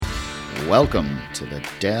Welcome to the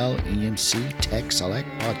Dell EMC Tech Select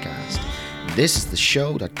podcast. This is the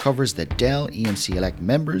show that covers the Dell EMC Elect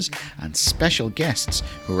members and special guests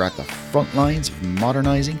who are at the front lines of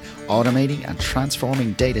modernizing, automating, and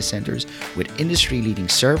transforming data centers with industry-leading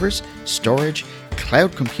servers, storage,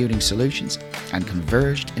 cloud computing solutions, and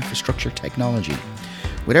converged infrastructure technology.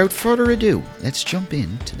 Without further ado, let's jump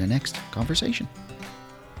into the next conversation.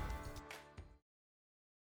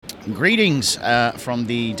 Greetings from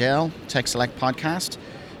the Dell Tech Select podcast,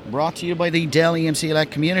 brought to you by the Dell EMC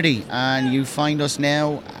Elect community, and you find us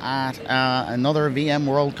now at another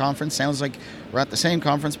VMworld conference. Sounds like we're at the same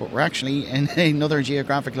conference, but we're actually in another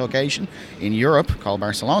geographic location in Europe called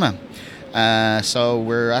Barcelona. So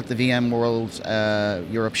we're at the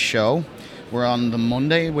VMworld Europe show. We're on the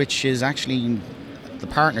Monday, which is actually the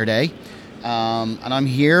partner day. And I'm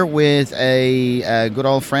here with a good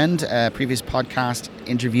old friend, previous podcast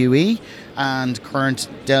interviewee and current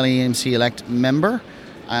Dell EMC Elect member,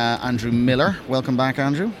 Andrew Miller. Welcome back,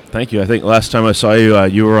 Andrew. Thank you. I think last time I saw you,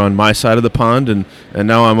 you were on my side of the pond, and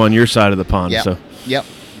now I'm on your side of the pond. Yeah. So. Yep.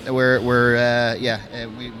 We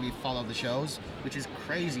follow the shows, which is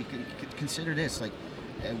crazy. Consider this, like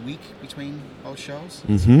a week between both shows.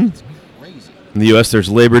 Mm-hmm. It's crazy. In the U.S., there's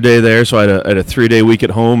Labor Day there, so I had a 3-day week at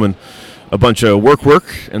home and a bunch of work,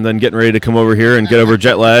 and then getting ready to come over here and get over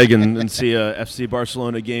jet lag and see a FC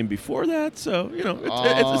Barcelona game before that. So,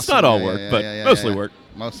 it's not all work, but mostly work.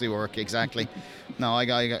 Mostly work, exactly. No, I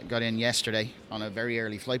got in yesterday on a very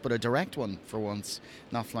early flight, but a direct one for once,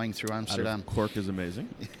 not flying through Amsterdam. Cork is amazing.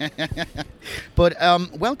 But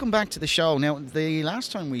welcome back to the show. Now, the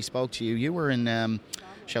last time we spoke to you, you were in,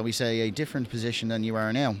 shall we say, a different position than you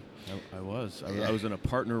are now. I was. I was in a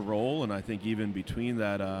partner role, and I think even between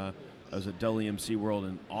that, I was at Dell EMC World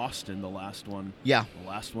in Austin, the last one. Yeah. The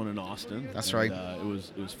last one in Austin. That's right. It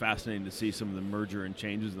was fascinating to see some of the merger and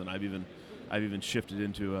changes, and I've even shifted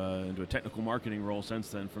into a technical marketing role since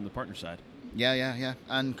then from the partner side. Yeah.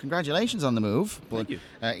 And congratulations on the move. But, Thank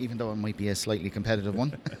you. Even though it might be a slightly competitive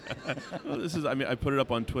one. Well, I put it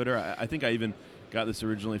up on Twitter. I think I even got this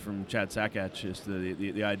originally from Chad Sakach, just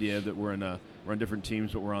the idea that we're on different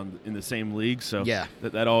teams, but we're in the same league. So yeah.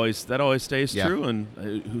 that always stays true. And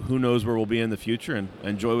who knows where we'll be in the future. And I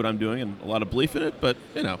enjoy what I'm doing and a lot of belief in it. But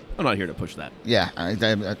I'm not here to push that. Yeah.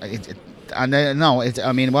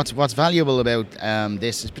 What's valuable about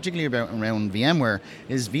this is particularly around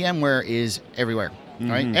VMware is everywhere.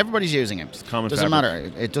 Mm-hmm. Right, everybody's using it. It's common doesn't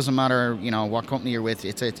fabric. matter. It doesn't matter. What company you're with.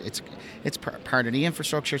 It's part of the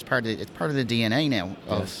infrastructure. It's part of the DNA now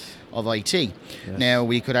of IT. Yes. Now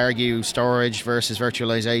we could argue storage versus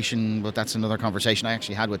virtualization, but that's another conversation I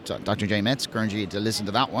actually had with Dr. Jay Metz. Encourage you to listen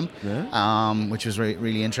to that one, which was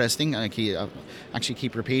really interesting. And I actually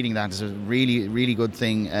keep repeating that. It's a really, really good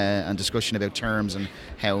thing and discussion about terms and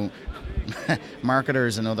how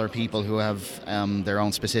marketers and other people who have their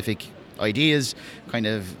own specific ideas kind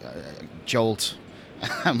of jolt.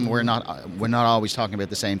 We're not always talking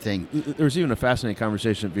about the same thing. There was even a fascinating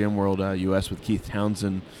conversation at VMworld US with Keith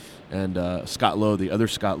Townsend and Scott Lowe, the other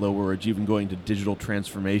Scott Lowe, where it's even going to digital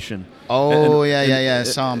transformation. Oh, yeah.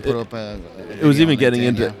 Saw him put up a it was even getting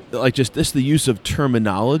into like just the use of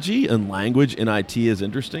terminology and language in IT is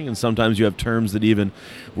interesting, and sometimes you have terms that even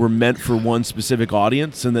were meant for one specific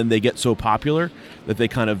audience, and then they get so popular that they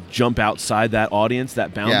kind of jump outside that audience,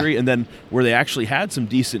 that boundary, and then where they actually had some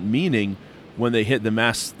decent meaning, when they hit the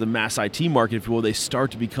mass IT market, if you will, they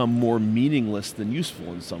start to become more meaningless than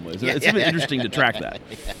useful in some ways. It's even interesting to track that.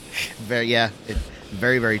 Very,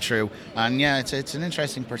 very true. And it's an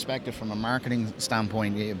interesting perspective from a marketing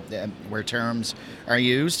standpoint, where terms are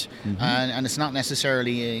used, and it's not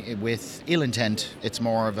necessarily with ill intent. It's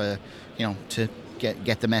more of a, to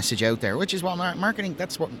get the message out there, which is what marketing.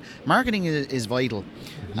 That's what marketing is vital.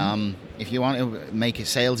 If you want to make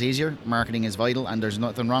sales easier, marketing is vital, and there's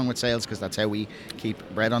nothing wrong with sales because that's how we keep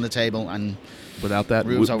bread on the table. And without that,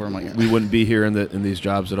 we wouldn't be here in these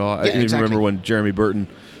jobs at all. I even remember when Jeremy Burton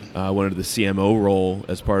went into the CMO role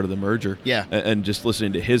as part of the merger. Yeah. And just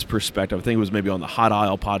listening to his perspective, I think it was maybe on the Hot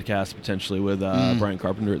Aisle podcast potentially with Brian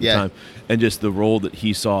Carpenter at the time, and just the role that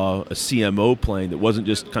he saw a CMO playing that wasn't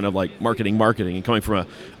just kind of like marketing and coming from a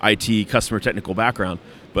IT customer technical background,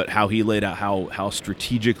 but how he laid out how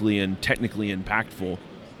strategically and technically impactful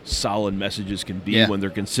solid messages can be when they're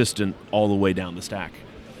consistent all the way down the stack.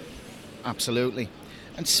 Absolutely.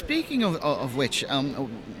 And speaking of which,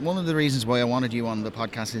 one of the reasons why I wanted you on the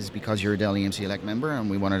podcast is because you're a Dell EMC Elect member, and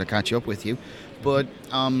we wanted to catch up with you. But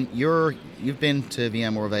you've been to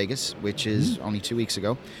VMworld Vegas, which is only 2 weeks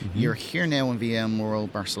ago. You're here now in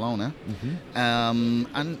VMworld Barcelona,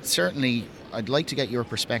 and certainly I'd like to get your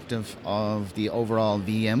perspective of the overall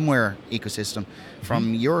VMware ecosystem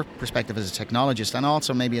from your perspective as a technologist and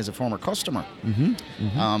also maybe as a former customer.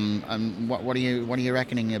 And what are you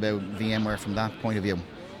reckoning about VMware from that point of view?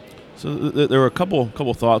 So there were a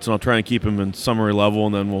couple thoughts, and I'll try and keep them in summary level,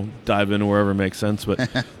 and then we'll dive into wherever it makes sense. But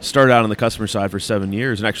started out on the customer side for 7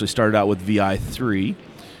 years, and actually started out with VI3.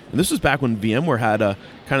 And this was back when VMware had a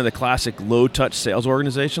kind of the classic low-touch sales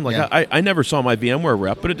organization. Like I never saw my VMware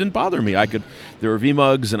rep, but it didn't bother me. There were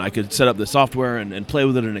vMugs, and I could set up the software and play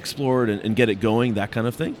with it and explore it and get it going, that kind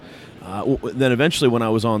of thing. Then eventually, when I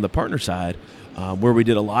was on the partner side, where we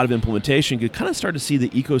did a lot of implementation, you could kind of start to see the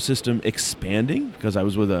ecosystem expanding because I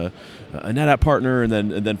was with a NetApp partner, and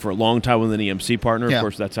then for a long time with an EMC partner. Of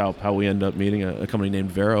course, that's how we ended up meeting a company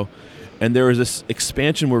named Vero. And there was this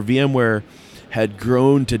expansion where VMware had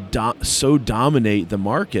grown to so dominate the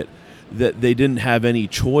market that they didn't have any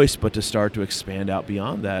choice but to start to expand out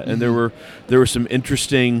beyond that. And there were some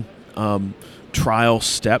interesting trial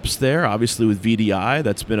steps there. Obviously, with VDI,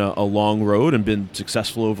 that's been a long road and been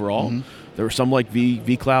successful overall. There were some like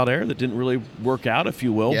vCloud Air that didn't really work out, if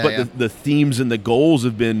you will. The themes and the goals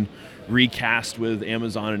have been recast with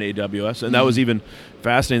Amazon and AWS. And that was even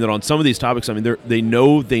fascinating that on some of these topics, I mean, they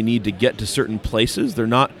know they need to get to certain places. They're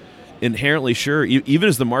not inherently sure, even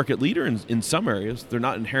as the market leader in some areas, they're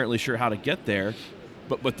not inherently sure how to get there,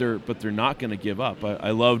 but they're not going to give up. I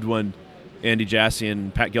loved when Andy Jassy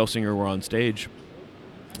and Pat Gelsinger were on stage,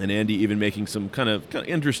 and Andy even making some kind of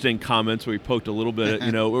interesting comments where he poked a little bit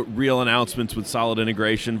at, real announcements with solid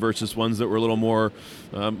integration versus ones that were a little more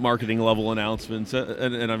marketing level announcements.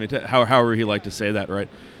 And I mean, however he liked to say that, right?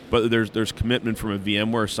 But there's commitment from a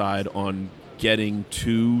VMware side on getting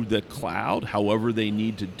to the cloud, however they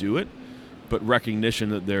need to do it, but recognition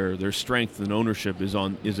that their strength and ownership is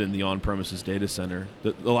in the on-premises data center.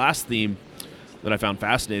 The last theme that I found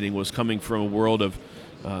fascinating was coming from a world of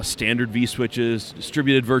standard vSwitches,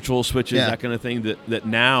 distributed virtual switches, that kind of thing, that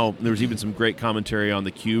now there's even some great commentary on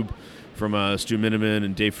theCUBE from Stu Miniman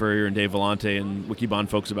and Dave Furrier and Dave Vellante and Wikibon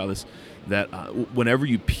folks about this, that whenever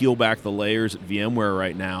you peel back the layers at VMware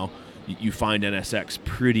right now, you find NSX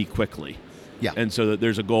pretty quickly. Yeah. And so that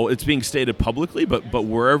there's a goal. It's being stated publicly, but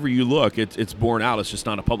wherever you look, it's borne out. It's just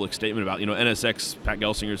not a public statement about, NSX, Pat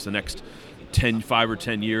Gelsinger, is the next 5 or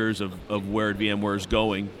 10 years of where VMware is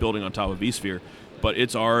going, building on top of vSphere. But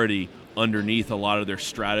it's already underneath a lot of their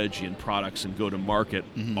strategy and products and go-to-market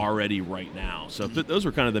already right now. So those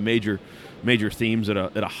were kind of the major themes at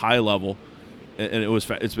a high level. And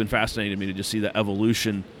it's been fascinating to me to just see the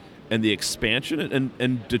evolution and the expansion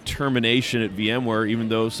and determination at VMware, even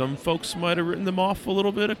though some folks might have written them off a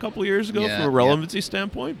little bit a couple of years ago from a relevancy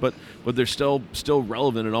standpoint, but they're still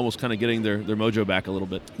relevant and almost kind of getting their mojo back a little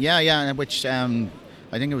bit. Yeah, which I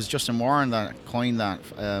think it was Justin Warren that coined that.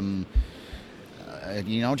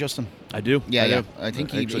 Justin? I do. Yeah. I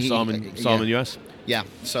think he saw him in US. Yeah,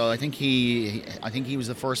 so I think he was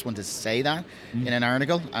the first one to say that in an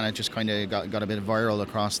article, and it just kind of got a bit viral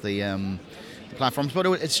across the platforms. But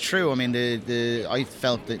it's true. I mean, I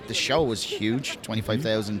felt that the show was huge,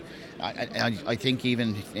 25,000. I think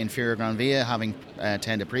even Inferior Gran Via, having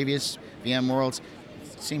attended previous VM Worlds,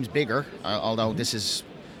 seems bigger. Although this is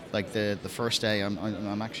like the first day,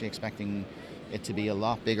 I'm actually expecting it to be a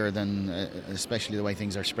lot bigger than, especially the way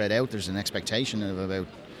things are spread out. There's an expectation of about,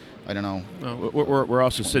 I don't know. We're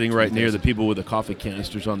also sitting right near the people with the coffee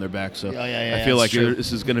canisters on their back, so I feel like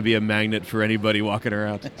this is going to be a magnet for anybody walking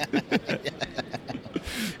around.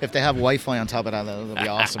 If they have Wi-Fi on top of that, that'll be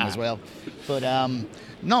awesome as well. But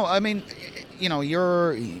no, I mean,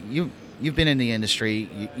 you've been in the industry,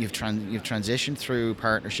 you've transitioned through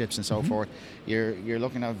partnerships and so forth. You're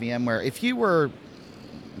looking at VMware. If you were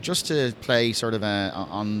just to play sort of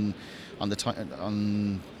on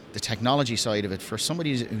the technology side of it, for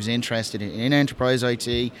somebody who's interested in enterprise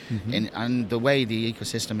IT and the way the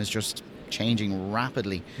ecosystem is just changing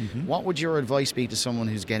rapidly, what would your advice be to someone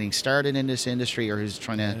who's getting started in this industry or who's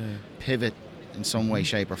trying to pivot in some way,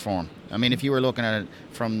 shape or form? I mean, if you were looking at it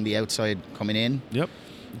from the outside coming in. Yep.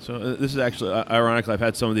 So this is actually, ironically, I've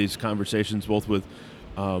had some of these conversations both with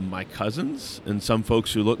my cousins and some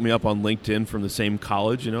folks who look me up on LinkedIn from the same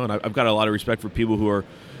college, and I've got a lot of respect for people who are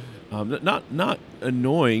not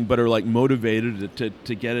annoying, but are like motivated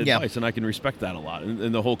to get advice, and I can respect that a lot.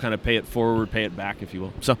 And the whole kind of pay it forward, pay it back, if you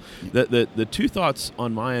will. So the two thoughts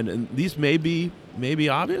on my end, and these may be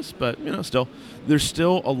obvious, but still, there's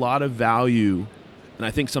still a lot of value, and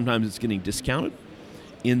I think sometimes it's getting discounted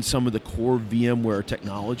in some of the core VMware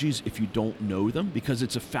technologies if you don't know them, because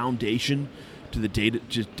it's a foundation to the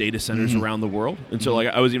data centers around the world. And so, like,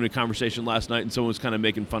 I was even in a conversation last night, and someone was kind of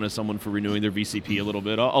making fun of someone for renewing their VCP a little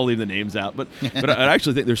bit. I'll leave the names out, but I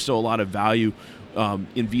actually think there's still a lot of value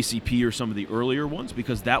in VCP or some of the earlier ones,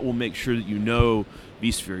 because that will make sure that you know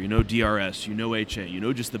vSphere, you know DRS, you know HA, you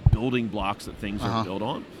know just the building blocks that things are built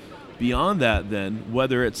on. Beyond that, then,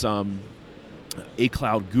 whether it's A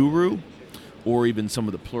Cloud Guru or even some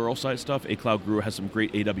of the Pluralsight stuff, A Cloud Guru has some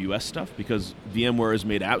great AWS stuff, because VMware has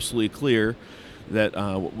made absolutely clear that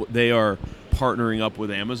they are partnering up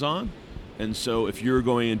with Amazon. And so if you're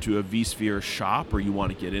going into a vSphere shop or you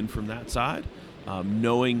want to get in from that side,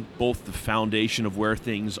 knowing both the foundation of where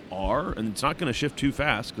things are, and it's not going to shift too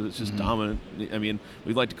fast because it's just dominant. I mean,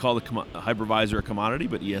 we'd like to call the hypervisor a commodity,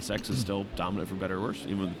 but ESX is still dominant for better or worse,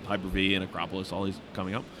 even with Hyper-V and Acropolis, all these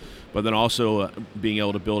coming up. But then also being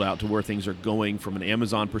able to build out to where things are going from an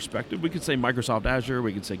Amazon perspective. We could say Microsoft Azure,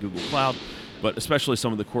 we could say Google Cloud, but especially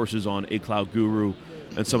some of the courses on A Cloud Guru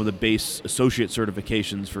and some of the base associate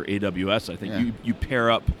certifications for AWS. I think you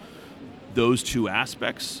pair up those two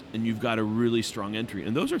aspects and you've got a really strong entry.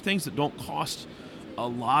 And those are things that don't cost a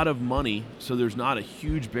lot of money, so there's not a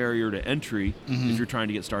huge barrier to entry if you're trying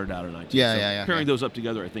to get started out in IT. Pairing those up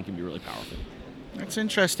together, I think, can be really powerful. That's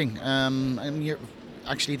interesting. And you're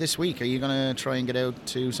actually this week, are you going to try and get out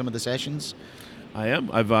to some of the sessions? I am.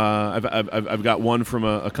 I've got one from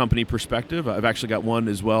a company perspective. I've actually got one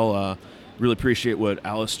as well. Really appreciate what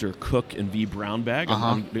Alistair Cook and V. Brownbag.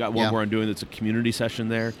 I've got one where I'm doing that's a community session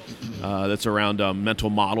there that's around mental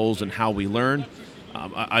models and how we learn.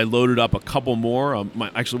 I loaded up a couple more.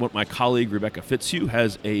 My colleague Rebecca Fitzhugh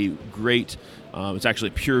has a great, it's actually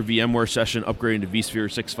a pure VMware session upgrading to vSphere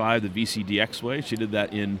 6.5 the VCDX way. She did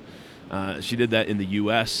that in the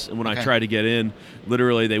U.S. And when I tried to get in,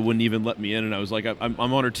 literally they wouldn't even let me in. And I was like, I'm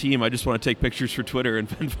on her team. I just want to take pictures for Twitter. And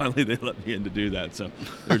finally they let me in to do that. So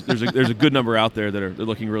there's a good number out there that are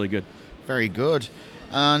looking really good. Very good.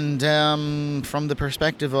 And from the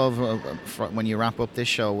perspective of when you wrap up this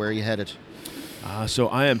show, where are you headed? So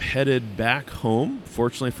I am headed back home,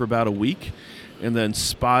 fortunately for about a week. And then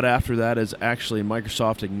spot after that is actually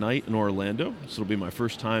Microsoft Ignite in Orlando. So it'll be my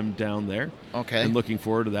first time down there. Okay. And looking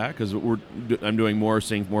forward to that because I'm doing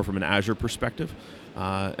seeing more from an Azure perspective.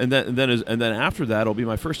 And then after that, it'll be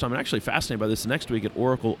my first time. I'm actually fascinated by this next week at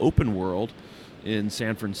Oracle Open World in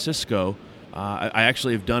San Francisco. I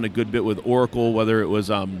actually have done a good bit with Oracle, whether it was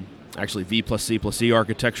actually V plus C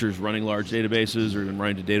architectures running large databases or even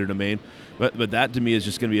running to data domain. But that to me is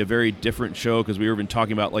just going to be a very different show because we were even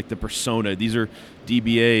talking about like the persona. These are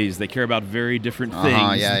DBAs. They care about very different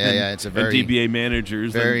things. It's a very DBA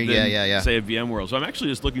managers than say a VMworld. So I'm actually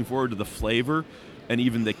just looking forward to the flavor and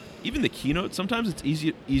even the keynote. Sometimes it's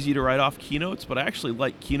easy to write off keynotes, but I actually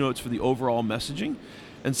like keynotes for the overall messaging.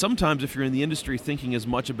 And sometimes if you're in the industry thinking as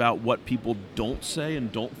much about what people don't say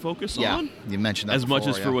and don't focus on, you mentioned that as before, much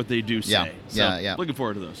as for what they do say. Looking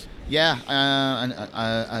forward to those. And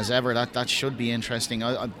as ever, that should be interesting.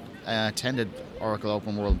 I attended Oracle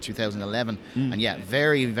Open World in 2011, and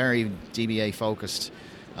very, very DBA focused.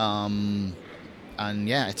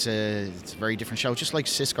 It's a very different show. Just like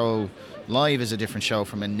Cisco Live is a different show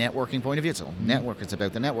from a networking point of view. It's a network. It's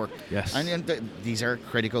about the network. Yes. And these are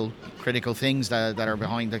critical things that are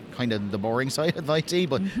behind the kind of the boring side of IT,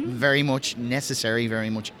 but very much necessary, very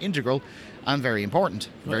much integral, and very important.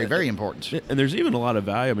 Very important. And there's even a lot of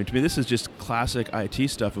value. I mean, to me, this is just classic IT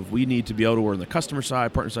stuff. If we need to be able to work on the customer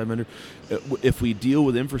side, partner side, vendor, if we deal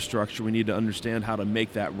with infrastructure, we need to understand how to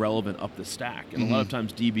make that relevant up the stack. And a lot of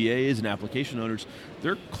times DBAs and application owners,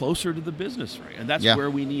 they're closer to the business, right? And that's where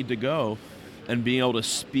we need to go. And being able to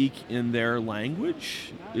speak in their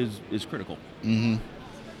language is critical. Mm-hmm.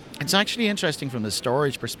 It's actually interesting from the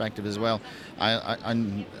storage perspective as well.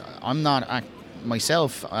 I'm not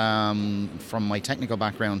myself from my technical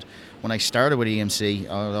background. When I started with EMC,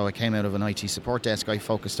 although I came out of an IT support desk, I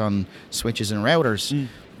focused on switches and routers.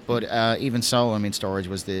 But even so, I mean, storage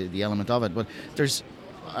was the element of it. But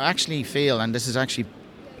I actually feel, and this is actually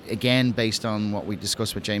again based on what we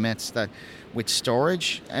discussed with Jay Metz, that with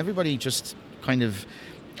storage, everybody just kind of,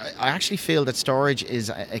 I actually feel that storage is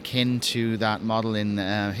akin to that model in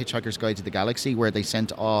Hitchhiker's Guide to the Galaxy where they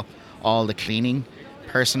sent all the cleaning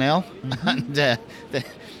personnel and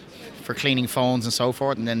for cleaning phones and so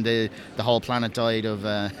forth, and then the whole planet died of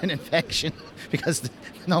an infection because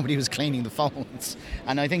nobody was cleaning the phones.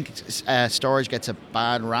 And I think storage gets a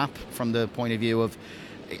bad rap from the point of view of,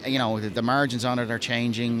 you know, the margins on it are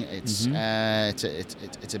changing. It's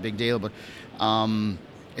it's a big deal, but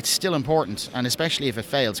it's still important, and especially if it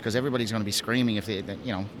fails, because everybody's going to be screaming if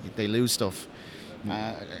they lose stuff.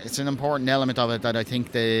 It's an important element of it that I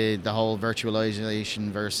think the whole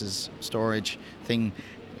virtualization versus storage thing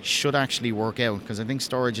should actually work out, because I think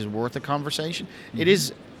storage is worth a conversation. It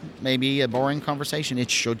is maybe a boring conversation. It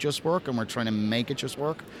should just work, and we're trying to make it just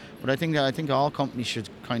work. But I think all companies should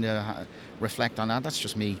kind of reflect on that. That's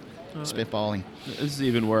just me spitballing. This is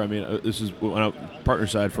even where, this is when I partner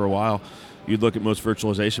side for a while. You'd look at most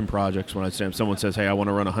virtualization projects. When someone says, "Hey, I want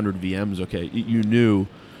to run 100 VMs," okay, you knew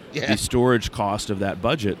the storage cost of that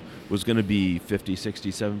budget was going to be 50,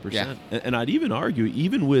 60, 7%. Yeah. And I'd even argue,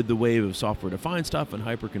 even with the wave of software-defined stuff and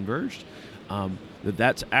hyper-converged,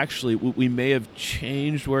 that's actually, we may have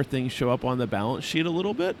changed where things show up on the balance sheet a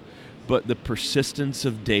little bit, but the persistence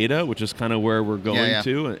of data, which is kind of where we're going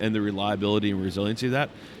to, and the reliability and resiliency of that,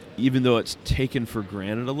 even though it's taken for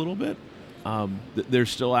granted a little bit, there's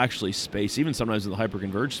still actually space, even sometimes in the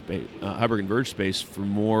hyper-converged space, for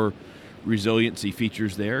more resiliency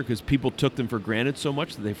features there, because people took them for granted so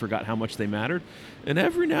much that they forgot how much they mattered. And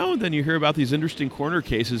every now and then you hear about these interesting corner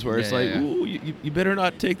cases where it's ooh, you better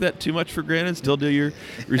not take that too much for granted. Still do your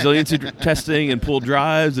resiliency testing and pull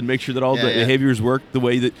drives and make sure that all the behaviors work the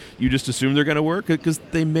way that you just assume they're going to work, because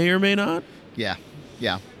they may or may not. Yeah.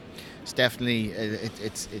 It's definitely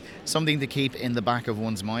it's something to keep in the back of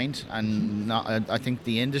one's mind, and I think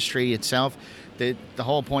the industry itself, the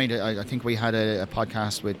whole point. I think we had a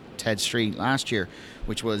podcast with Ted Street last year,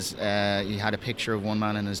 which was he had a picture of one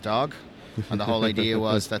man and his dog, and the whole idea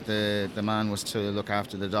was that the man was to look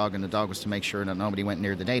after the dog, and the dog was to make sure that nobody went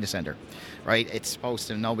near the data center. Right? It's supposed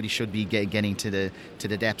to. Nobody should be getting to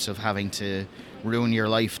the depths of having to ruin your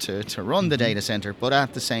life to run the data center. But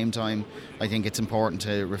at the same time, I think it's important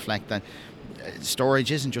to reflect that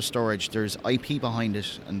storage isn't just storage. There's IP behind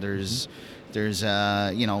it, and there's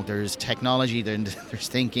technology, there's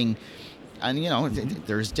thinking, and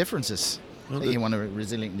there's differences that you want to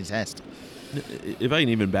resiliently test. If I can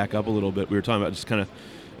even back up a little bit, we were talking about just kind of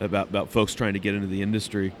about folks trying to get into the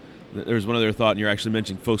industry. There's one other thought, and you're actually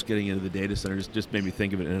mentioning folks getting into the data center. Just made me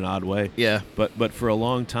think of it in an odd way. Yeah. But for a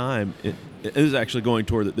long time, it is actually going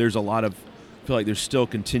toward that. There's a lot of, I feel like there's still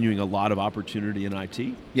continuing a lot of opportunity in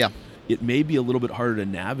IT. Yeah. It may be a little bit harder to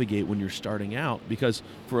navigate when you're starting out, because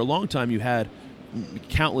for a long time you had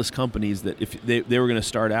countless companies that if they were going to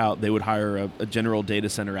start out, they would hire a general data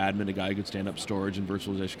center admin, a guy who could stand up storage and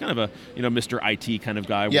virtualization, kind of a Mr. IT kind of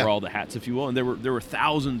guy, wear all the hats, if you will. And there were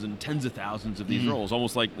thousands and tens of thousands of these roles,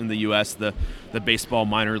 almost like in the U.S. the baseball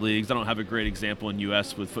minor leagues. I don't have a great example in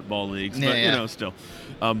U.S. with football leagues, but still.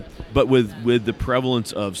 But with the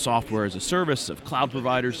prevalence of software as a service, of cloud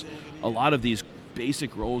providers, a lot of these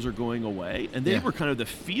basic roles are going away, and they were kind of the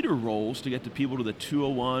feeder roles to get to people to the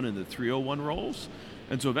 201 and the 301 roles.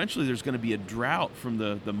 And so eventually there's going to be a drought from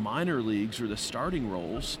the minor leagues or the starting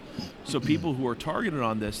roles. So people who are targeted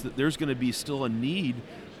on this, that there's going to be still a need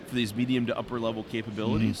for these medium to upper level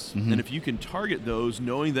capabilities. And if you can target those,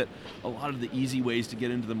 knowing that a lot of the easy ways to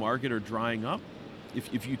get into the market are drying up,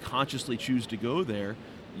 if you consciously choose to go there,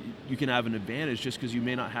 you can have an advantage, just because you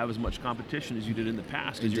may not have as much competition as you did in the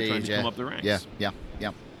past, because you're trying to come up the ranks. Yeah.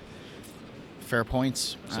 Fair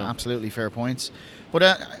points. Absolutely fair points.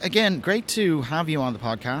 But again, great to have you on the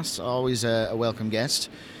podcast. Always a welcome guest.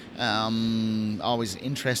 Always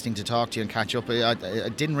interesting to talk to you and catch up. I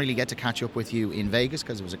didn't really get to catch up with you in Vegas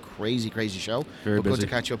because it was a crazy show. Very busy. Good to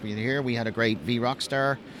catch up with you here. We had a great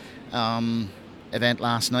vRockstar event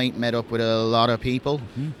last night, met up with a lot of people,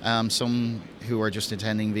 some who are just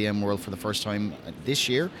attending VMworld for the first time this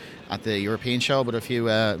year at the European show, but a few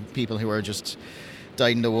people who are just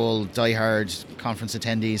dyed-in-the-wool, die-hard conference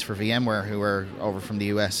attendees for VMware who are over from the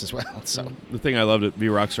US as well. So the thing I loved at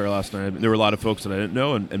vRockstar last night, there were a lot of folks that I didn't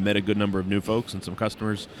know, and met a good number of new folks and some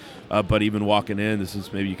customers, but even walking in, this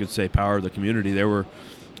is maybe you could say power of the community, there were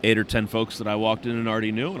 8 or 10 folks that I walked in and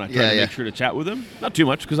already knew, and I tried to make sure to chat with them. Not too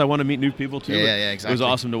much, because I want to meet new people too. Exactly. It was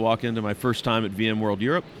awesome to walk into my first time at VMworld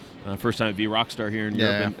Europe, first time at vRockstar here in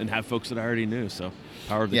Europe, and have folks that I already knew. So,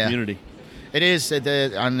 power of the community. It is,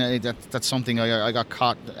 that's something I got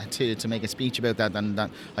caught to make a speech about that, and that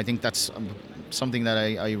I think that's something that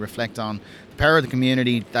I reflect on. The power of the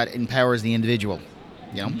community that empowers the individual.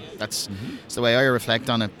 That's the way I reflect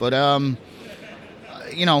on it. But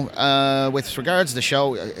with regards to the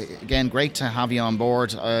show, again, great to have you on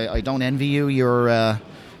board. I don't envy you your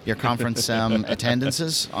conference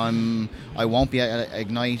attendances. I won't be at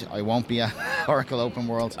Ignite. I won't be at Oracle Open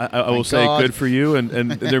World. I will say good for you,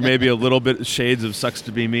 and there may be a little bit shades of sucks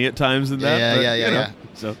to be me at times in that. Yeah.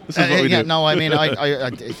 So this is what we do. No, I mean,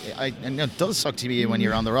 it does suck to be when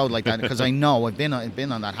you're on the road like that, because I know I've been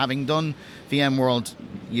on that. Having done VMworld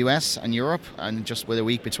US and Europe, and just with a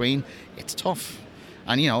week between, it's tough.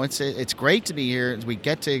 And it's great to be here. We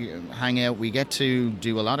get to hang out. We get to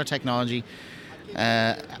do a lot of technology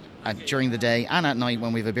during the day and at night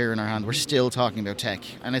when we have a beer in our hand. We're still talking about tech,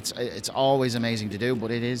 and it's always amazing to do,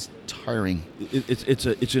 but it is tiring. It's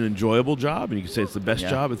an enjoyable job, and you can say it's the best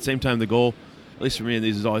job. At the same time, the goal, at least for me, and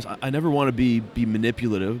these is always, I never want to be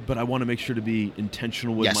manipulative, but I want to make sure to be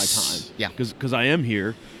intentional with my time. Yeah. Because I am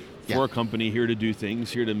here for a company, here to do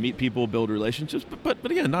things, here to meet people, build relationships, but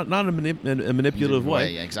again, not in a manipulative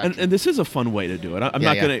way. Yeah, exactly. And this is a fun way to do it. I'm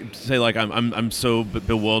not going to say like I'm so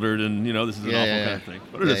bewildered and this is an awful kind of thing,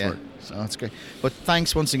 but it is work. So that's great. But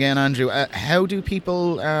thanks once again, Andrew. How do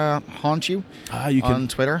people haunt you on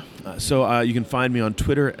Twitter? So you can find me on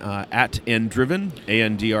Twitter at Andriven,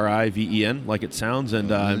 ANDRIVEN, like it sounds, and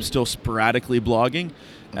I'm still sporadically blogging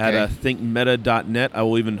at thinkmeta.net. I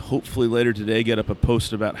will even hopefully later today get up a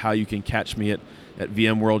post about how you can catch me at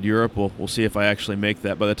VMworld Europe. We'll see if I actually make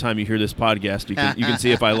that. By the time you hear this podcast, you can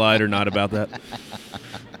see if I lied or not about that.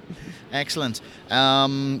 Excellent.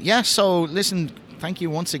 So listen, thank you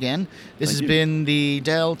once again. This has been the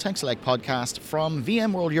Dell Tech Select podcast from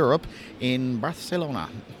VMworld Europe in Barcelona.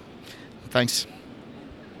 Thanks.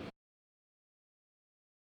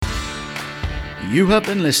 You have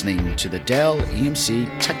been listening to the Dell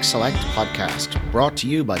EMC Tech Select podcast, brought to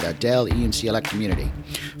you by the Dell EMC Elect community.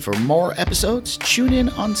 For more episodes, tune in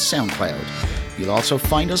on SoundCloud. You'll also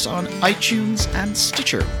find us on iTunes and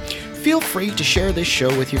Stitcher. Feel free to share this show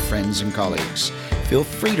with your friends and colleagues. Feel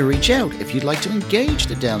free to reach out if you'd like to engage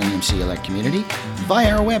the Dell EMC Elect community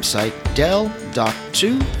via our website, dell.to/Dell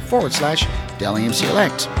EMC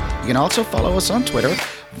Elect. You can also follow us on Twitter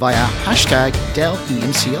via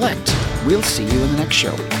 #DellEMCElect. We'll see you in the next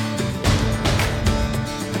show.